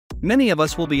Many of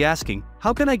us will be asking,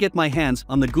 how can I get my hands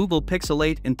on the Google Pixel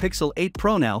 8 and Pixel 8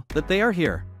 Pro now that they are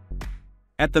here?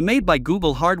 At the Made by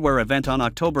Google hardware event on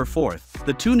October 4th,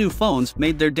 the two new phones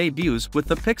made their debuts with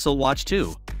the Pixel Watch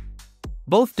 2.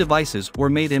 Both devices were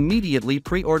made immediately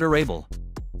pre-orderable.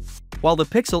 While the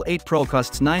Pixel 8 Pro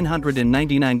costs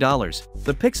 $999,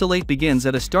 the Pixel 8 begins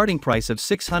at a starting price of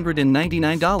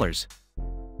 $699.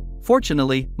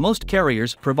 Fortunately, most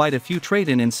carriers provide a few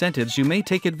trade-in incentives you may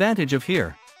take advantage of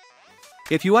here.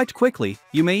 If you act quickly,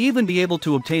 you may even be able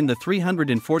to obtain the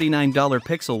 $349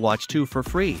 Pixel Watch 2 for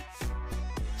free.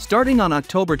 Starting on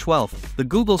October 12th, the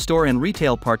Google Store and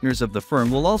retail partners of the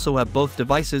firm will also have both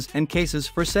devices and cases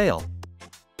for sale.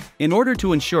 In order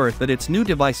to ensure that its new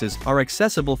devices are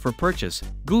accessible for purchase,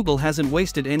 Google hasn't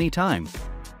wasted any time.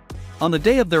 On the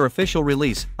day of their official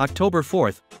release, October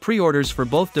 4th, pre-orders for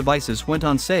both devices went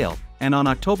on sale, and on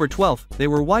October 12th, they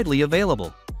were widely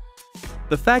available.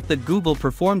 The fact that Google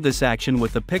performed this action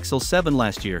with the Pixel 7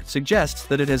 last year suggests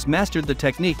that it has mastered the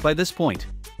technique by this point.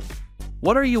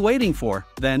 What are you waiting for,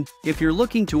 then, if you're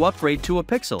looking to upgrade to a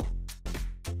Pixel?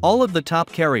 All of the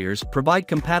top carriers provide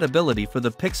compatibility for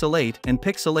the Pixel 8 and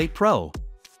Pixel 8 Pro.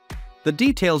 The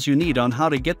details you need on how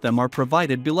to get them are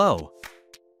provided below.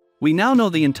 We now know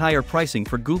the entire pricing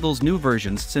for Google's new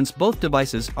versions since both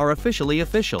devices are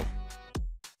official.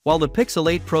 While the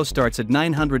Pixel 8 Pro starts at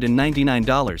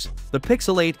 $999, the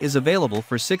Pixel 8 is available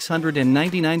for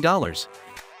 $699.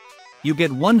 You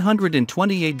get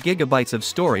 128 GB of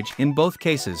storage in both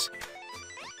cases.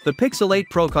 The Pixel 8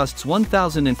 Pro costs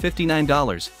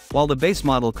 $1,059, while the base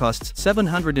model costs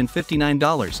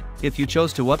 $759 if you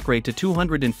chose to upgrade to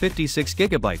 256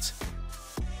 GB.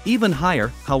 Even higher,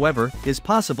 however, is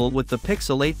possible with the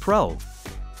Pixel 8 Pro.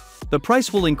 The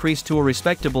price will increase to a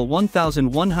respectable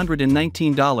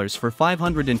 $1,119 for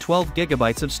 512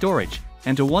 GB of storage,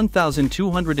 and to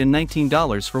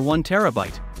 $1,219 for 1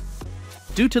 TB.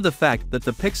 Due to the fact that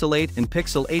the Pixel 8 and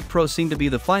Pixel 8 Pro seem to be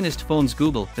the finest phones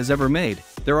Google has ever made,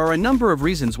 there are a number of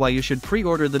reasons why you should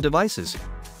pre-order the devices.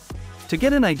 To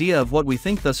get an idea of what we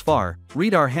think thus far,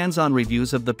 read our hands-on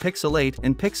reviews of the Pixel 8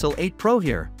 and Pixel 8 Pro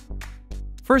here.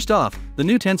 First off, the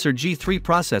new Tensor G3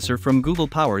 processor from Google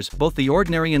powers both the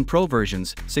ordinary and Pro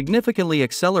versions, significantly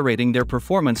accelerating their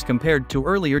performance compared to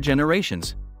earlier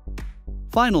generations.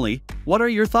 Finally, what are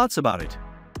your thoughts about it?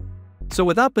 So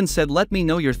with that being said, let me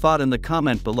know your thought in the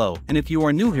comment below, and if you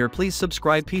are new here, please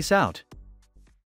subscribe. Peace out.